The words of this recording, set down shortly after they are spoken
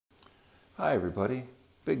Hi everybody,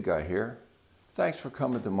 Big Guy here. Thanks for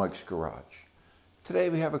coming to Mike's Garage. Today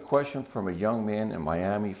we have a question from a young man in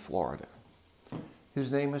Miami, Florida.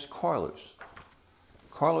 His name is Carlos.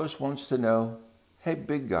 Carlos wants to know, hey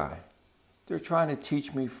Big Guy, they're trying to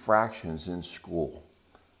teach me fractions in school.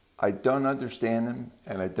 I don't understand them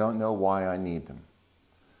and I don't know why I need them.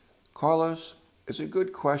 Carlos, it's a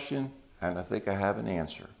good question and I think I have an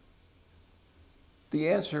answer. The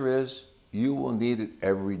answer is you will need it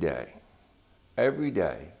every day. Every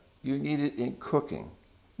day. You need it in cooking.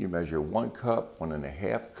 You measure 1 cup,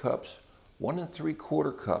 1.5 cups, 1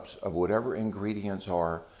 3/4 cups of whatever ingredients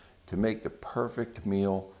are to make the perfect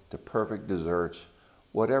meal, the perfect desserts.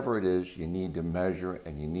 Whatever it is, you need to measure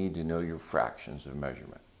and you need to know your fractions of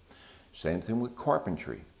measurement. Same thing with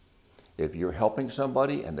carpentry. If you're helping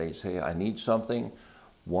somebody and they say, I need something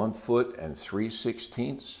 1 foot and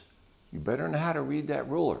 3/16, you better know how to read that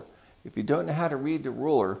ruler. If you don't know how to read the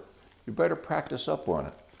ruler, you better practice up on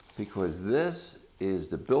it, because this is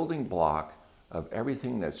the building block of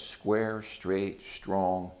everything that's square, straight,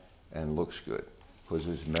 strong, and looks good, because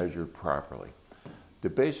it's measured properly. The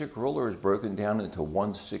basic ruler is broken down into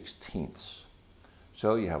 1/16.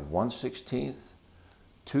 So you have 1/16,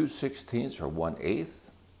 2/16 or 1/8,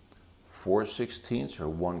 4/16 or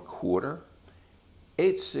 1/4,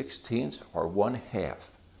 8/16 or 1/2.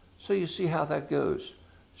 So you see how that goes.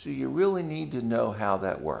 So you really need to know how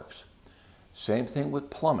that works. Same thing with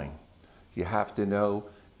plumbing. You have to know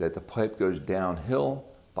that the pipe goes downhill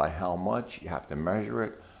by how much. You have to measure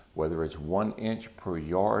it, whether it's 1 inch per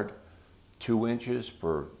yard, 2 inches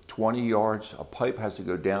per 20 yards. A pipe has to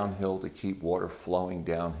go downhill to keep water flowing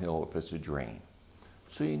downhill if it's a drain.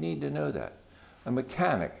 So you need to know that. A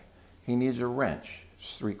mechanic, he needs a wrench.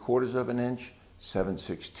 It's 3/4 of an inch,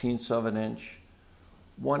 7/16 of an inch,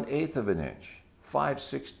 1/8 of an inch,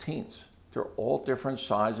 5/16. They're all different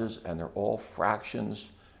sizes and they're all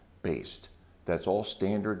fractions based. That's all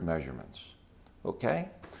standard measurements.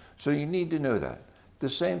 Okay? So you need to know that. The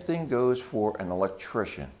same thing goes for an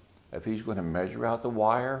electrician. If he's going to measure out the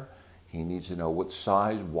wire, he needs to know what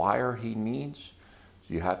size wire he needs.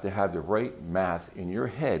 So you have to have the right math in your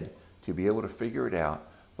head to be able to figure it out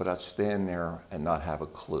without standing there and not have a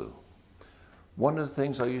clue. One of the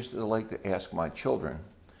things I used to like to ask my children,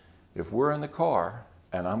 if we're in the car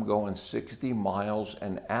and I'm going 60 miles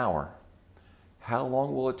an hour, how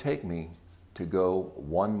long will it take me to go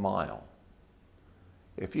 1 mile?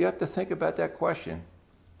 If you have to think about that question,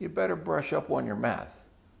 you better brush up on your math,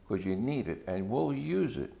 because you need it and we'll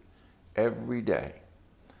use it every day.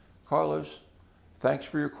 Carlos, thanks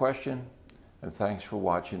for your question and thanks for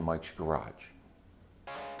watching Mike's Garage.